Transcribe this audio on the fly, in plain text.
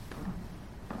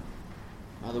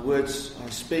The words I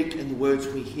speak and the words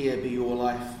we hear be your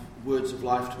life, words of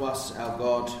life to us, our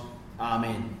God.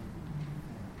 Amen.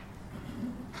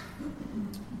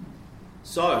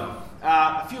 So,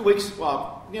 a few weeks,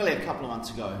 nearly a couple of months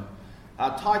ago,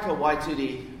 Taika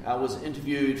Waititi was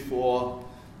interviewed for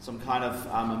some kind of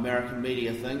American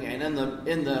media thing, and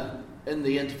in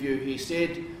the interview he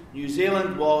said New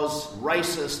Zealand was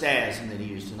racist as, and then he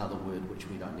used another word which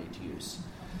we don't need to use.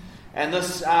 And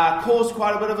this caused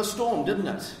quite a bit of a storm, didn't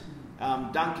it?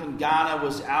 Duncan Garner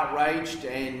was outraged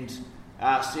and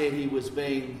said he was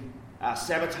being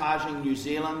sabotaging New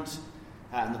Zealand.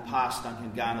 In the past,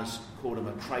 Duncan Garner's called him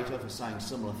a traitor for saying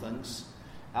similar things.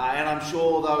 And I'm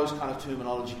sure those kind of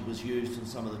terminology was used in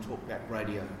some of the talkback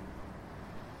radio.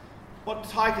 What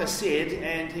Taika said,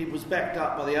 and he was backed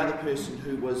up by the other person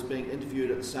who was being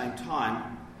interviewed at the same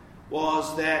time,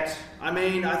 was that, I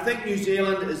think New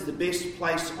Zealand is the best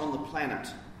place on the planet,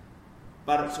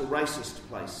 but it's a racist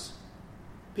place.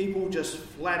 People just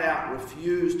flat out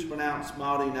refuse to pronounce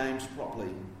Māori names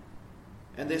properly,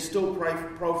 and they're still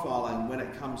profiling when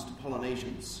it comes to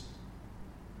Polynesians.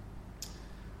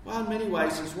 Well, in many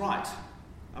ways he's right.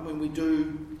 We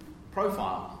do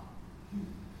profile.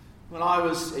 When I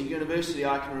was at university,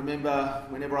 I can remember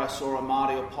whenever I saw a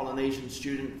Māori or Polynesian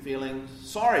student feeling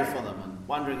sorry for them and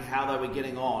wondering how they were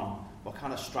getting on, what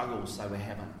kind of struggles they were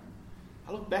having.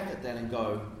 I look back at that and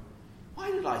go,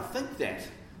 why did I think that?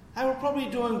 They were probably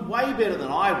doing way better than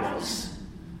I was,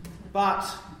 but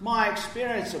my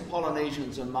experience of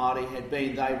Polynesians and Māori had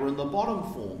been they were in the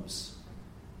bottom forms.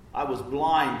 I was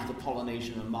blind to the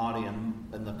Polynesian and Māori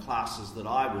in the classes that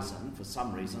I was in for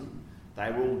some reason. They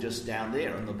were all just down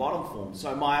there in the bottom form.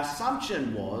 So my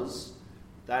assumption was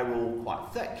they were all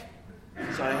quite thick.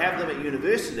 So to have them at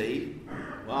university,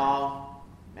 it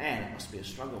must be a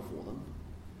struggle for them.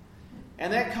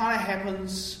 And that kind of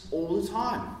happens all the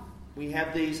time. We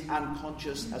have these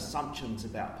unconscious assumptions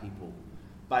about people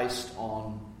based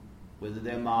on whether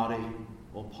they're Māori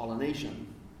or Polynesian.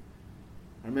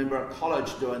 I remember at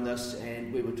college doing this,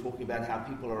 and we were talking about how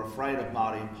people are afraid of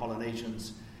Māori and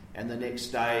Polynesians. And the next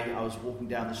day I was walking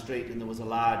down the street and there was a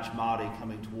large Māori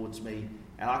coming towards me,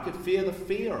 and I could feel the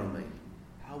fear in me.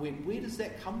 I went, where does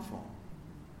that come from?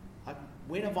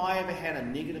 When have I ever had a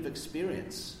negative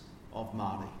experience of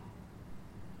Māori?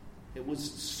 It was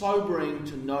sobering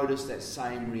to notice that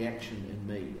same reaction in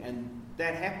me, and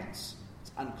that happens.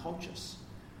 It's unconscious.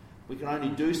 We can only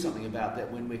do something about that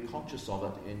when we're conscious of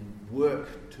it and work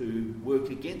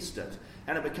against it.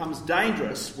 And it becomes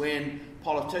dangerous when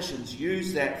politicians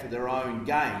use that for their own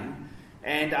gain,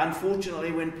 and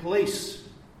unfortunately when police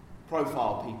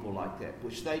profile people like that,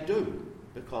 which they do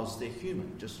because they're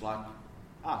human, just like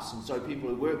us. And so people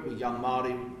who work with young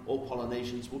Māori or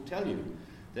Polynesians will tell you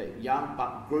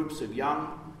that groups of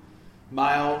young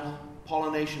male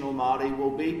Polynesian or Māori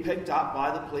will be picked up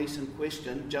by the police and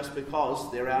questioned just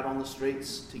because they're out on the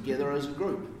streets together as a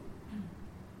group.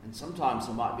 And sometimes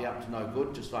they might be up to no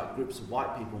good, just like groups of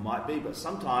white people might be, but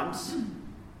sometimes,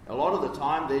 a lot of the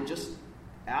time, they're just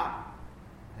out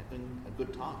having a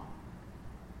good time.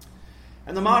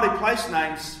 And the Māori place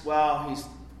names, he's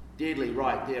deadly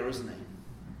right there, isn't he?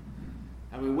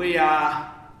 We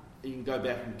are, you can go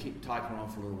back and keep Taika on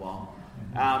for a little while.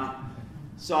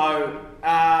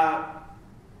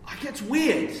 It's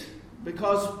weird,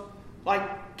 because,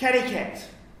 like Catty Cat,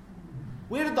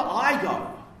 where did the I go?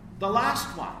 The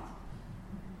last one.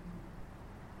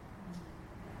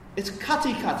 It's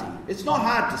Cutty Cutty. It's not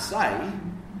hard to say.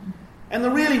 And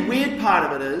the really weird part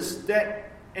of it is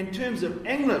that in terms of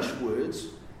English words,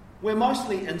 we're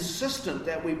mostly insistent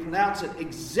that we pronounce it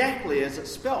exactly as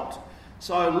it's spelt.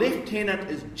 So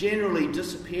lieutenant is generally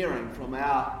disappearing from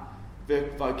our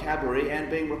vocabulary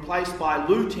and being replaced by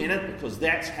lieutenant because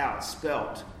that's how it's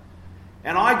spelt.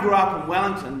 And I grew up in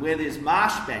Wellington where there's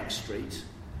Marshbank Street,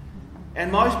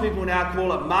 and most people now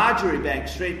call it Marjoriebank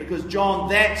Street because, John,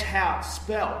 that's how it's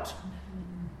spelt.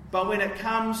 But when it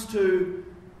comes to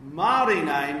Māori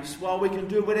names, we can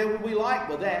do whatever we like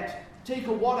with that.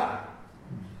 Tika Wada.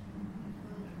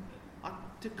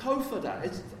 Te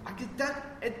Kōwhata.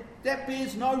 That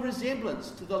bears no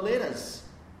resemblance to the letters.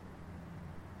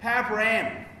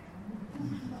 Paraparam.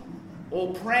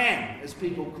 Or Pram, as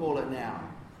people call it now.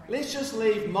 Let's just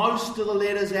leave most of the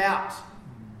letters out.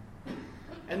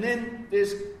 And then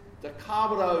there's the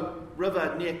Kāwaro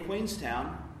River near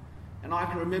Queenstown, and I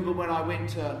can remember when I went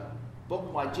to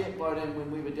book my jet boating when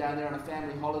we were down there on a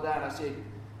family holiday, and I said,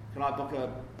 can I book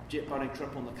a jet boating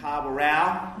trip on the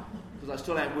Kāwaro? Because I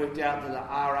still haven't worked out that the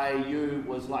RAU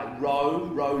was like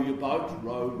row your boat,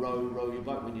 row your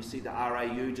boat. When you see the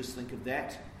RAU, just think of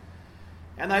that.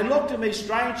 And they looked at me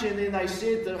strangely, and then they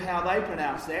said how they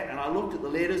pronounced that, and I looked at the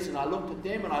letters, and I looked at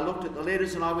them, and I looked at the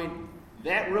letters, and I went,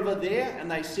 that river there?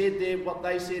 And they said there what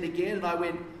they said again, and I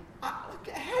went,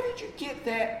 how did you get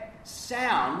that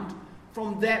sound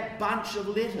from that bunch of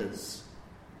letters?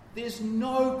 There's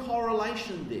no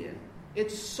correlation there.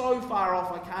 It's so far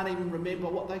off I can't even remember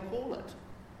what they call it.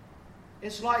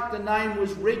 It's like the name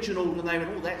was Reginald and they went,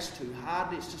 oh, that's too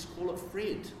hard, let's just call it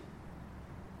Fred.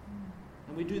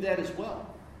 And we do that as well.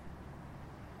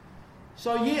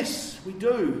 So yes, we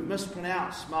do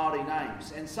mispronounce Māori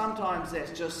names, and sometimes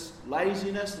that's just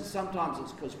laziness, and sometimes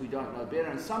it's because we don't know better,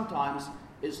 and sometimes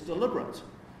it's deliberate.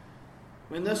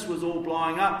 When this was all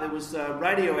blowing up, there was a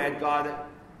radio ad guy that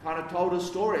kind of told a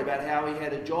story about how he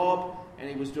had a job and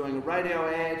he was doing a radio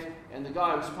ad, and the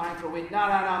guy who was paying for it went,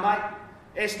 no, mate,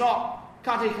 it's not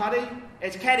cutty,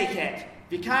 it's catty cat.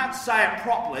 If you can't say it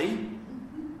properly,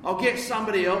 I'll get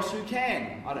somebody else who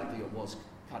can. I don't think it was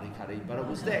cutty, but it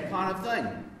was that kind of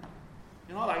thing.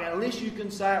 You know, like unless you can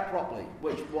say it properly,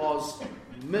 which was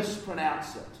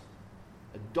mispronounce it,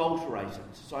 adulterate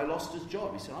it. So I lost his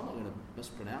job. He said, I'm not going to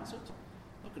mispronounce it.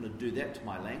 I'm not going to do that to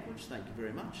my language. Thank you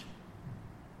very much.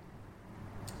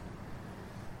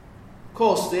 Of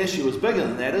course, the issue is bigger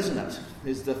than that, isn't it?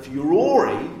 There's the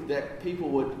furore that people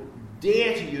would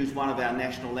dare to use one of our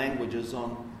national languages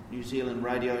on New Zealand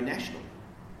Radio National,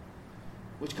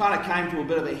 which kind of came to a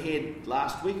bit of a head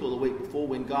last week or the week before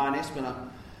when Guy Nespina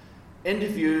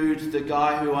interviewed the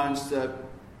guy who owns the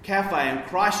cafe in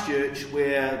Christchurch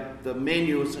where the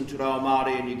menu is in Te Reo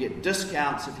Māori and you get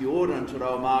discounts if you order in Te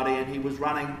Reo Māori, and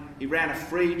he ran a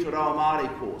free Te Reo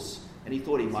Māori course, and he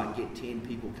thought he might get 10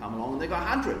 people come along, and they got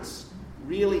hundreds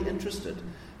really interested.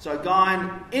 So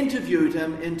Guy interviewed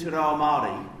him in Te Reo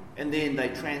Māori, and then they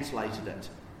translated it.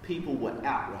 People were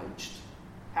outraged.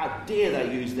 How dare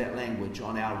they use that language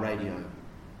on our radio?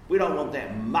 We don't want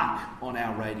that muck on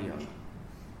our radio.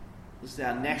 This is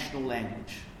our national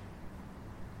language.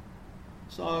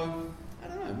 So, I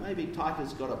don't know, maybe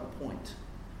Taika's got a point.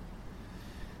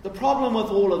 The problem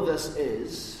with all of this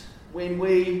is when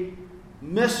we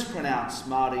mispronounce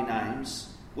Māori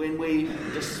names, when we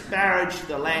disparage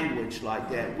the language like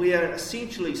that, we are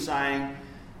essentially saying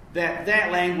that that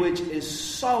language is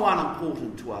so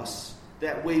unimportant to us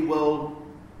that we will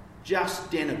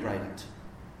just denigrate it.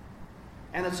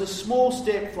 And it's a small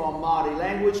step from Māori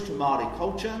language to Māori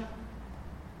culture.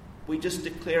 We just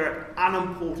declare it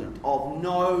unimportant, of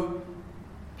no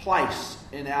place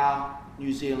in our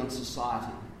New Zealand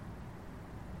society.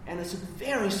 And it's a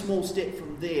very small step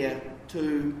from there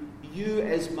to you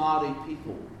as Māori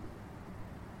people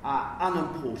are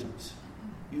unimportant.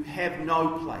 You have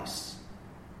no place.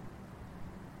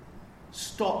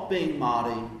 Stop being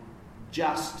Māori,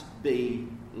 just be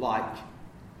like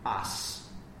us,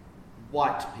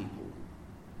 white people.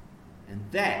 And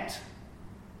that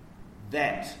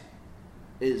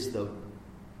is the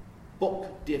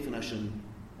book definition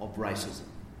of racism.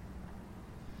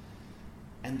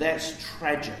 And that's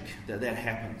tragic that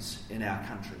happens in our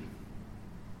country.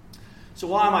 So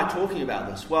why am I talking about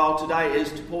this? Well, today is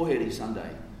Te Pōheri Sunday.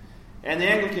 And the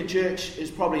Anglican Church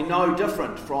is probably no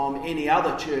different from any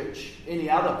other church, any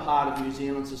other part of New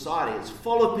Zealand society. It's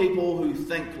full of people who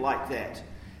think like that.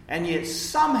 And yet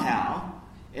somehow,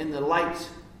 in the late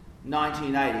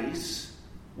 1980s,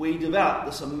 we developed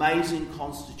this amazing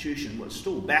constitution which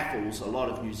still baffles a lot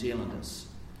of New Zealanders.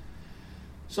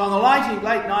 So in the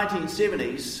late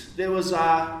 1970s, there was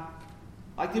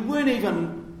there weren't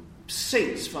even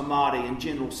seats for Māori in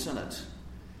General Synod.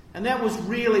 And that was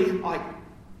really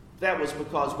that was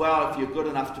because, well, if you're good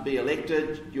enough to be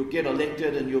elected, you'll get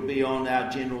elected and you'll be on our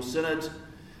General Synod.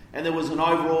 And there was an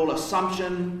overall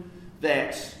assumption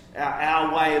that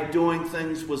our way of doing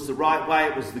things was the right way.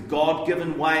 It was the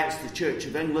God-given way. It's the Church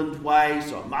of England way,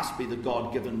 so it must be the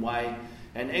God-given way.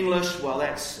 And English, well,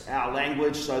 that's our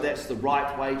language, so that's the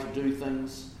right way to do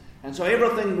things. And so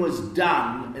everything was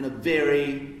done in a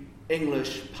very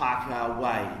English Pākehā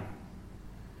way.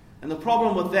 And the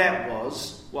problem with that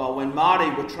was, well, when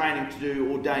Māori were training to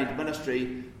do ordained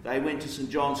ministry, they went to St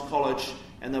John's College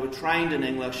and they were trained in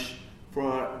English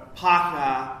for a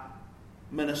Pākehā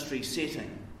ministry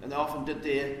setting. And they often did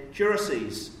their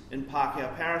curacies in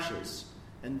Pākehā parishes.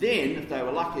 And then, if they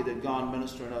were lucky, they'd go and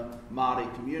minister in a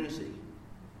Māori community.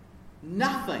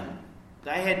 Nothing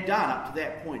they had done up to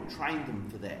that point trained them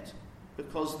for that,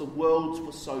 because the worlds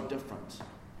were so different.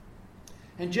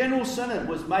 And General Synod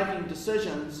was making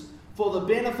decisions for the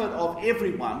benefit of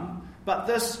everyone, but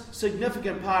this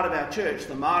significant part of our church,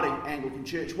 the Māori Anglican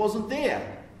Church, wasn't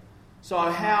there. So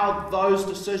how those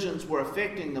decisions were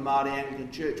affecting the Māori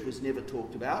Anglican Church was never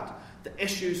talked about. the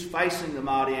issues facing the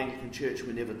Māori Anglican Church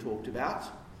were never talked about,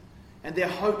 and their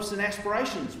hopes and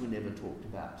aspirations were never talked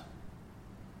about.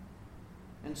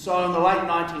 And so in the late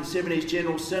 1970s,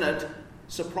 General Synod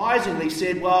surprisingly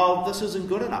said, well, this isn't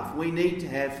good enough. We need to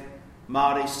have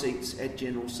Māori seats at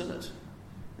General Synod.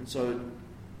 And so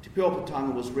Te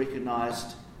Pēoputanga was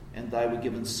recognised and they were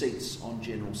given seats on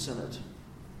General Synod.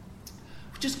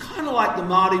 Which is kind of like the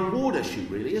Māori ward issue,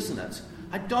 really, isn't it?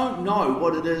 I don't know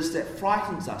what it is that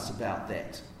frightens us about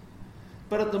that.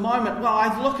 But at the moment, well,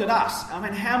 I look at us. I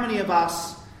mean, how many of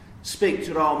us speak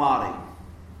Te Reo Māori?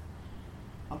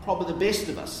 I'm probably the best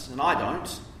of us, and I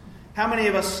don't. How many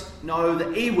of us know the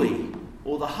iwi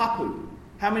or the hapu?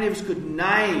 How many of us could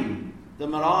name the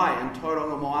marae and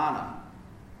Tauranga Moana,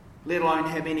 let alone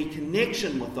have any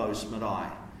connection with those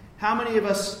marae? How many of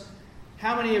us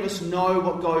know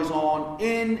what goes on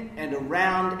in and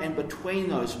around and between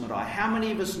those marae? How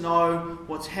many of us know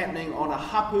what's happening on a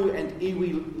hapu and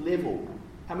iwi level?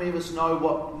 How many of us know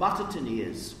what matatini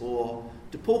is or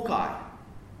te pokai?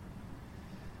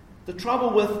 The trouble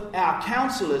with our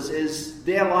councillors is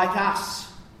they're like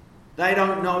us. They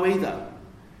don't know either.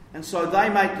 And so they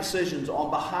make decisions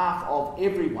on behalf of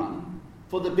everyone,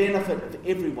 for the benefit of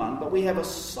everyone, but we have a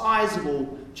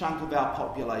sizable chunk of our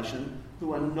population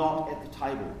who are not at the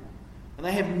table. And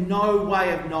they have no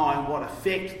way of knowing what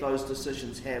effect those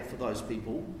decisions have for those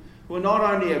people, who are not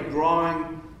only a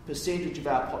growing percentage of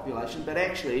our population, but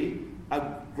actually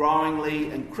a growingly,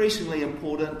 increasingly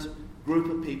important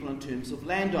group of people in terms of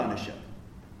land ownership.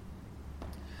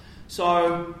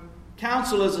 So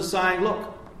councillors are saying,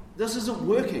 look, this isn't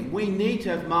working. We need to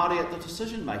have Māori at the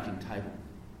decision-making table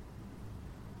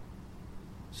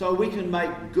so we can make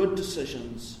good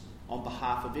decisions on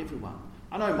behalf of everyone.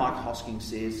 I know Mike Hosking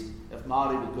says if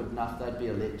Māori were good enough, they'd be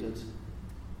elected.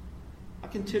 I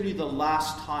can tell you the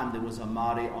last time there was a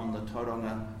Māori on the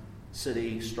Tauranga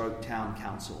City/Town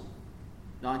Council,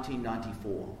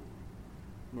 1994.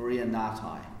 Maria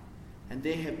Ngātai. And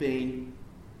there have been,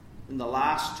 in the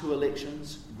last two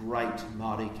elections, great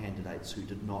Māori candidates who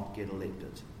did not get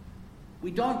elected.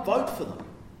 We don't vote for them.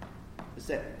 Is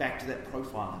that back to that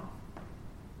profiling?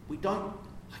 We don't,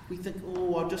 we think,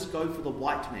 oh, I'll just go for the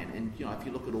white man. And, if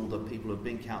you look at all the people who have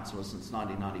been councillors since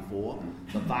 1994,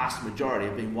 the vast majority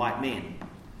have been white men.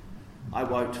 I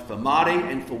vote for Māori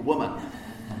and for women.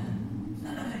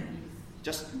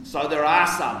 Just so there are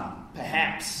some,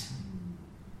 perhaps.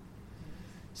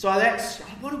 So that's,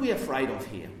 what are we afraid of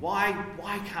here? Why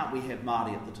can't we have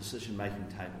Māori at the decision-making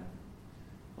table?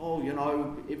 Oh,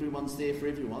 everyone's there for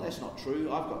everyone. That's not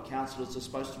true. I've got councillors that are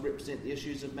supposed to represent the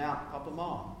issues of Mount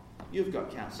Papamoa. You've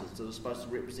got councillors that are supposed to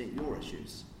represent your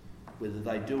issues. Whether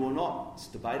they do or not, it's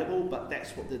debatable, but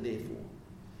that's what they're there for.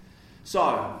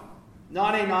 So,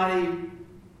 1990,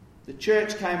 the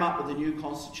church came up with a new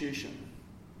constitution,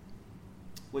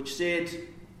 which said,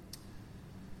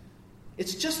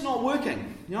 it's just not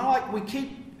working. We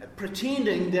keep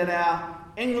pretending that our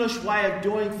English way of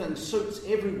doing things suits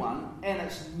everyone, and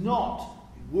it's not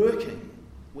working.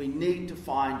 We need to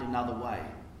find another way.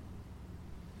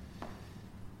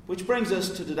 Which brings us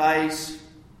to today's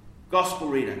Gospel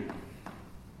reading.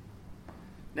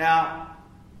 Now,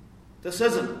 this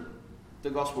isn't the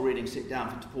Gospel reading set down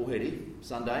for Te Pōheri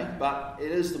Sunday, but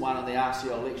it is the one in the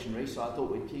RCL lectionary, so I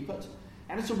thought we'd keep it.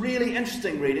 And it's a really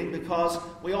interesting reading because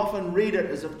we often read it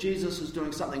as if Jesus is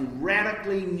doing something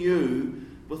radically new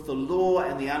with the law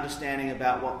and the understanding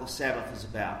about what the Sabbath is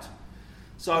about.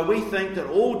 So we think that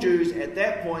all Jews at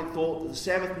that point thought that the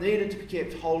Sabbath needed to be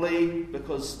kept holy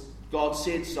because God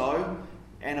said so,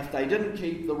 and if they didn't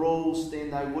keep the rules,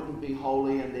 then they wouldn't be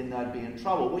holy and then they'd be in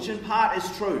trouble, which in part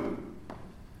is true.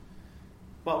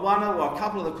 But a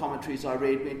couple of the commentaries I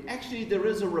read meant actually there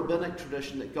is a rabbinic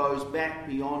tradition that goes back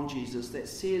beyond Jesus that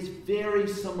says very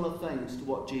similar things to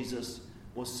what Jesus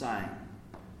was saying.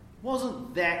 It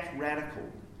wasn't that radical.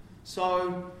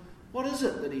 So what is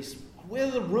it that where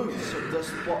are the roots of this,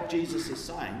 what Jesus is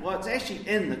saying? Well, it's actually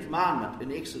in the commandment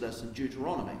in Exodus and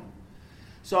Deuteronomy.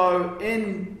 So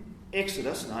in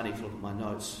Exodus, and I need to look at my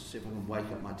notes, see if I can wake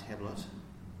up my tablet.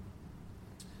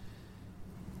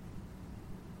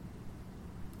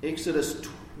 Exodus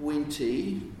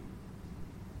 20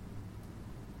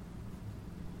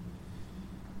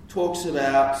 talks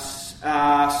about,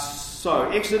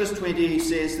 Exodus 20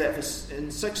 says that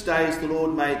in 6 days the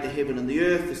Lord made the heaven and the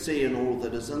earth, the sea and all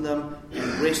that is in them,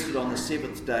 and rested on the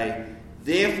seventh day.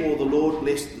 Therefore the Lord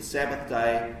blessed the Sabbath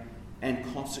day and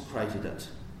consecrated it.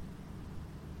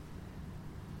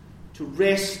 To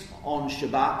rest on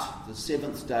Shabbat, the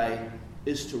seventh day,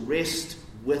 is to rest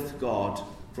with God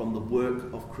from the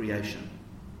work of creation.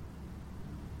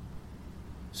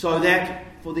 So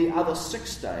that for the other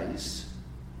 6 days,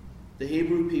 the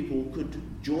Hebrew people could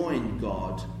join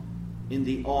God in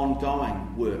the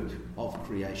ongoing work of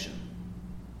creation.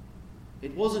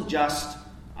 It wasn't just,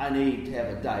 I need to have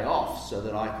a day off so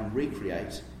that I can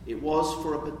recreate. It was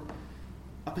for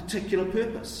a particular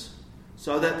purpose,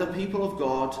 so that the people of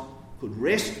God could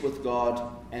rest with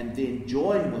God and then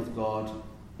join with God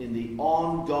in the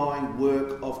ongoing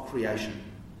work of creation.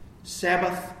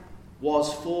 Sabbath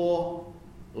was for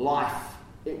life.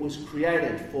 It was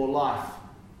created for life,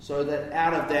 so that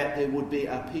out of that there would be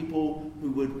a people who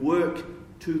would work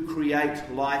to create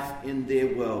life in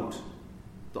their world,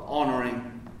 the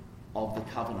honouring of the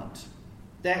covenant.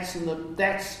 That's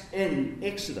in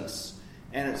Exodus,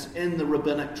 and it's in the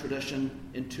rabbinic tradition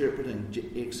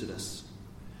interpreting Exodus.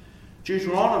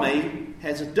 Deuteronomy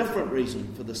has a different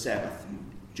reason for the Sabbath.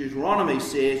 Deuteronomy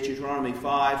says, Deuteronomy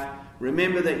 5,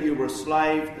 remember that you were a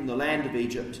slave in the land of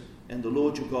Egypt, and the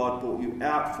Lord your God brought you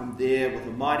out from there with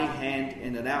a mighty hand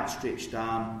and an outstretched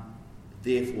arm.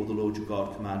 Therefore the Lord your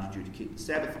God commanded you to keep the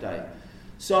Sabbath day.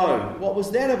 So, what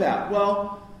was that about?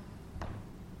 Well,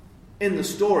 in the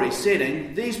story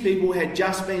setting, these people had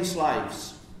just been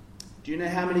slaves. Do you know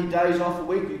how many days off a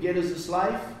week you get as a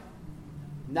slave?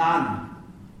 None.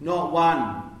 Not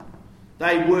one.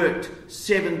 They worked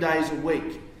 7 days a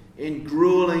week in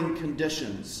grueling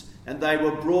conditions, and they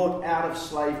were brought out of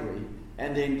slavery.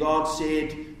 And then God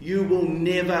said, you will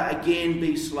never again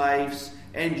be slaves,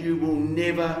 and you will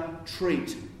never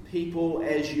treat people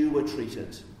as you were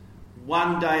treated.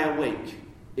 1 day a week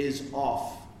is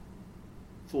off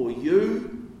for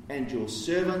you and your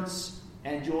servants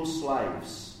and your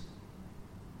slaves.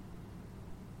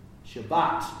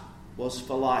 Shabbat was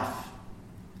for life.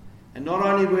 And not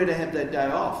only were to have that day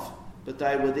off, but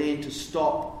they were then to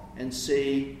stop and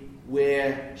see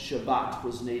where Shabbat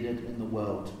was needed in the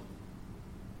world.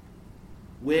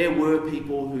 Where were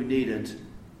people who needed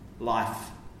life?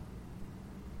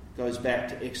 Goes back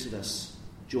to Exodus,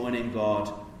 joining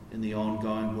God in the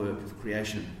ongoing work of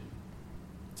creation.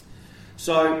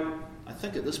 So, I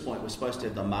think at this point we're supposed to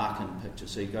have the Markan picture.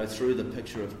 So you go through the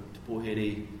picture of Te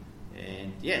Pōheri,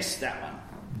 and yes, that one.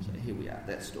 So here we are,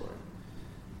 that story.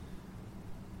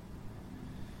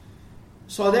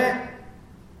 So that,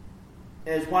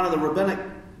 as one of the rabbinic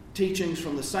teachings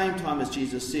from the same time as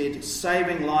Jesus said,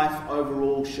 saving life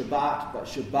overall Shabbat, but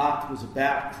Shabbat was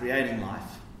about creating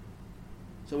life.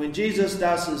 So when Jesus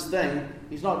does his thing,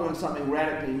 he's not doing something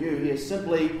radically new. He is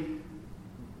simply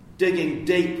digging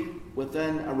deep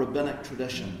within a rabbinic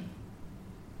tradition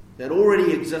that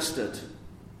already existed.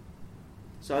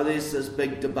 So there's this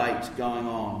big debate going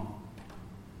on.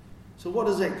 So what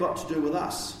has that got to do with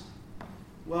us?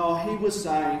 Well, he was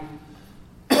saying,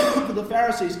 for the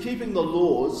Pharisees, keeping the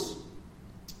laws,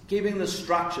 keeping the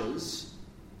structures,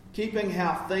 keeping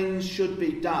how things should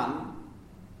be done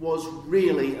was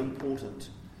really important.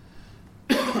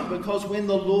 Because when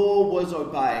the law was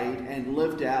obeyed and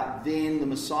lived out, then the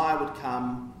Messiah would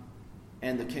come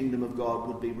and the kingdom of God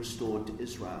would be restored to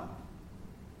Israel.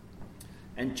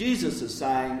 And Jesus is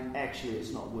saying, actually,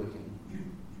 it's not working.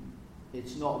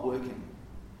 It's not working.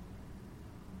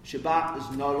 Shabbat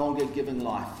is no longer giving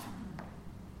life.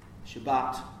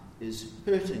 Shabbat is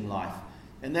hurting life.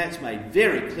 And that's made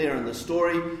very clear in the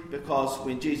story, because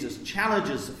when Jesus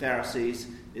challenges the Pharisees,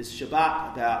 is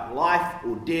Shabbat about life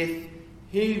or death?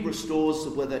 He restores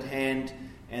the withered hand,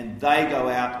 and they go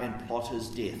out and plot his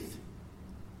death.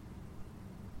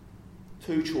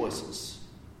 Two choices.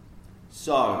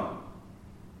 So,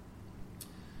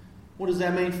 what does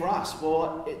that mean for us?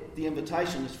 Well, the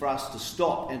invitation is for us to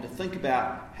stop and to think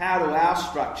about, how do our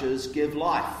structures give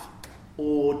life,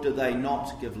 or do they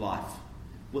not give life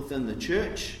within the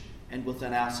church and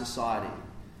within our society?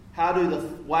 How do the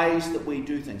ways that we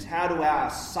do things, how do our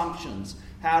assumptions,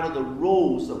 how do the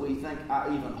rules that we think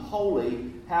are even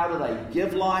holy, how do they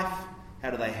give life? How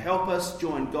do they help us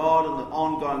join God in the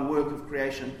ongoing work of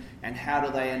creation? And how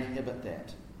do they inhibit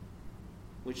that?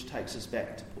 Which takes us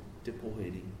back to Te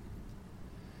Pōheri.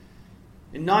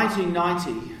 In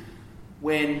 1990,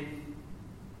 when...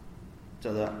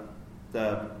 So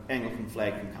the Anglican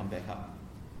flag can come back up.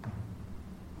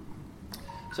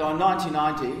 So in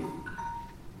 1990,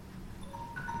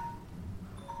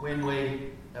 when we...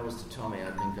 That was to tell me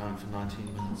I'd been going for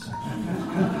 19 minutes.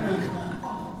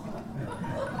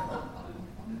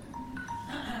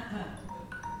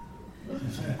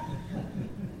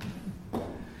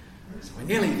 So we're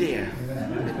nearly there.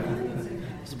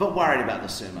 I was a bit worried about the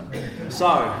sermon.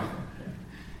 So,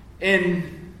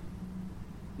 in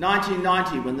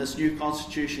 1990, when this new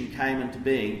constitution came into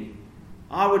being,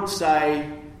 I would say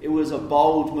it was a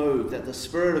bold move, that the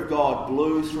Spirit of God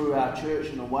blew through our church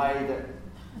in a way that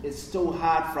it's still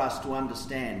hard for us to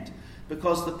understand,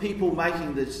 because the people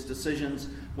making these decisions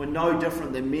were no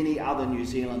different than many other New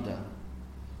Zealander.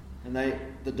 And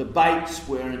the debates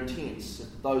were intense,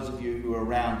 those of you who were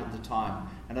around at the time.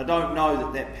 And I don't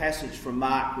know that passage from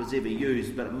Mark was ever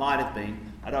used, but it might have been.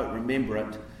 I don't remember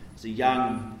it. As a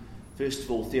young, first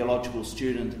of all, theological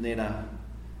student, and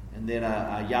then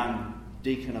a young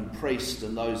deacon and priest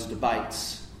in those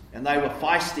debates. And they were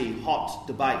feisty, hot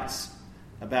debates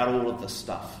about all of this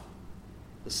stuff.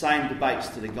 The same debates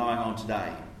that are going on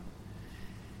today.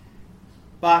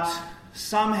 But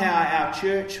somehow our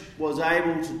church was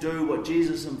able to do what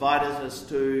Jesus invited us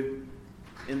to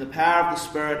in the power of the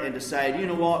Spirit, and to say, you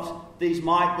know what, these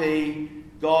might be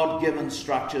God-given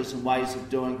structures and ways of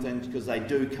doing things because they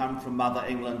do come from Mother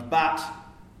England, but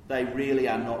they really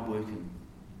are not working.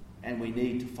 And we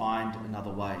need to find another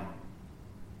way.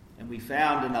 And we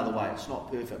found another way. It's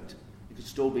not perfect. It could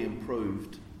still be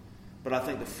improved. But I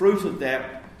think the fruit of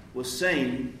that was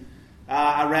seen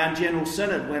around General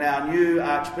Synod when our new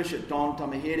Archbishop Don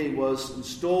Tamihere was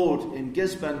installed in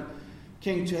Gisborne.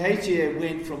 King Tuheitia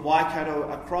went from Waikato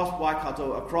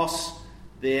across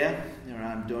there.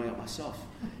 I'm doing it myself.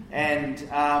 And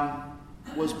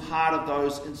was part of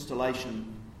those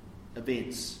installation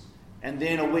events. And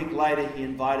then a week later he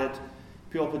invited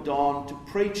Piopa Don to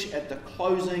preach at the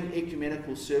closing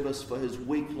ecumenical service for his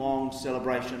week-long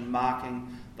celebration marking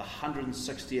the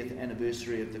 160th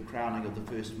anniversary of the crowning of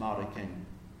the first Māori king.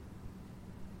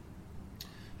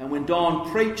 And when Don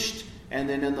preached, and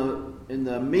then in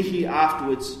the mihi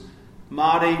afterwards,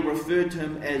 Māori referred to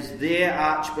him as their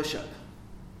Archbishop.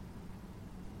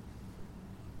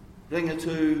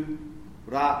 Ringatu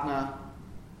Ratana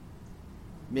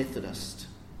Methodist.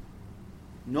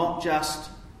 Not just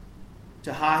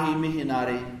Te Hāhi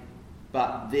Mihinari,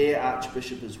 but their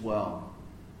Archbishop as well.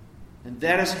 And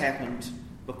that has happened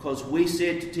because we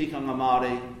said to Tikanga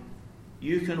Māori,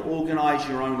 you can organise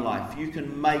your own life, you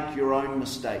can make your own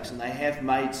mistakes, and they have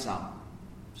made some.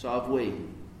 So have we.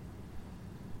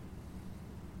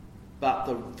 But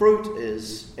the fruit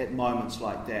is, at moments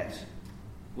like that,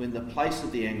 when the place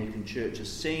of the Anglican Church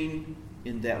is seen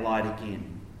in that light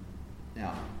again.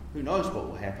 Now, who knows what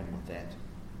will happen with that?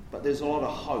 But there's a lot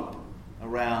of hope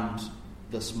around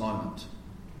this moment.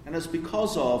 And it's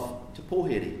because of Te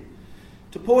Pōheri.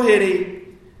 Te Pōheri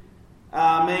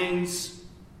means,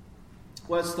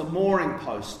 well, it's the mooring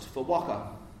post for waka.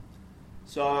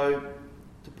 So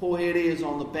Te Pōheri is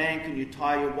on the bank and you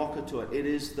tie your waka to it. It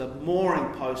is the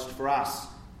mooring post for us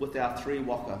with our 3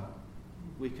 waka.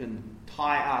 We can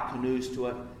tie our canoes to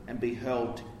it and be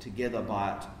held together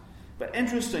by it. But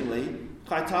interestingly,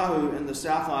 Kaitahu in the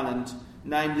South Island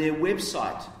named their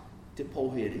website Te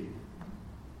Pōheri.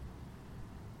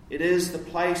 It is the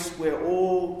place where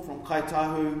all from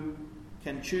Kaitahu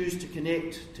can choose to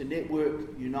connect, to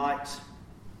network, unite.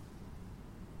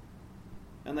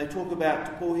 And they talk about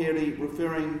Te Pōheri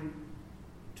referring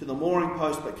to the mooring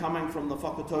post, but coming from the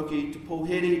Whakatoki, Te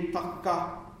Pōheri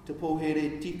Takaka, Te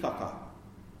Pōheri Tikaka,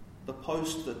 the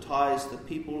post that ties the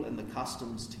people and the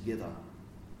customs together.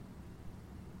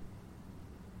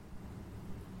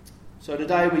 So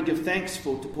today we give thanks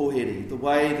for Te Pōheri, the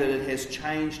way that it has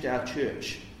changed our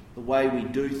church, the way we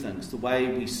do things, the way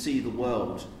we see the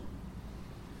world.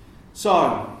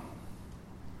 So,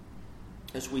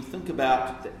 as we think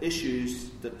about the issues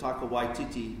that Taka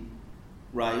Waititi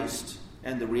raised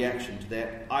and the reaction to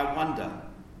that, I wonder,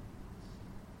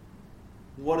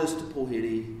 what does Te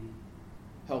Pōheri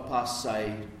help us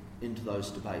say into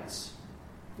those debates?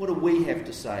 What do we have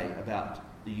to say about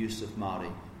the use of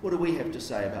Māori? What do we have to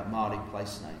say about Māori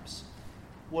place names?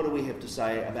 What do we have to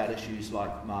say about issues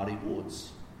like Māori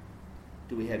wards?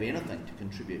 Do we have anything to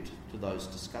contribute to those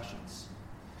discussions?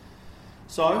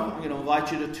 So I'm going to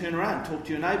invite you to turn around and talk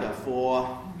to your neighbour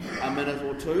for a minute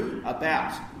or two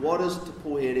about what does Te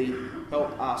Pōheri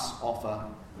help us offer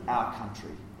our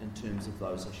country in terms of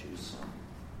those issues.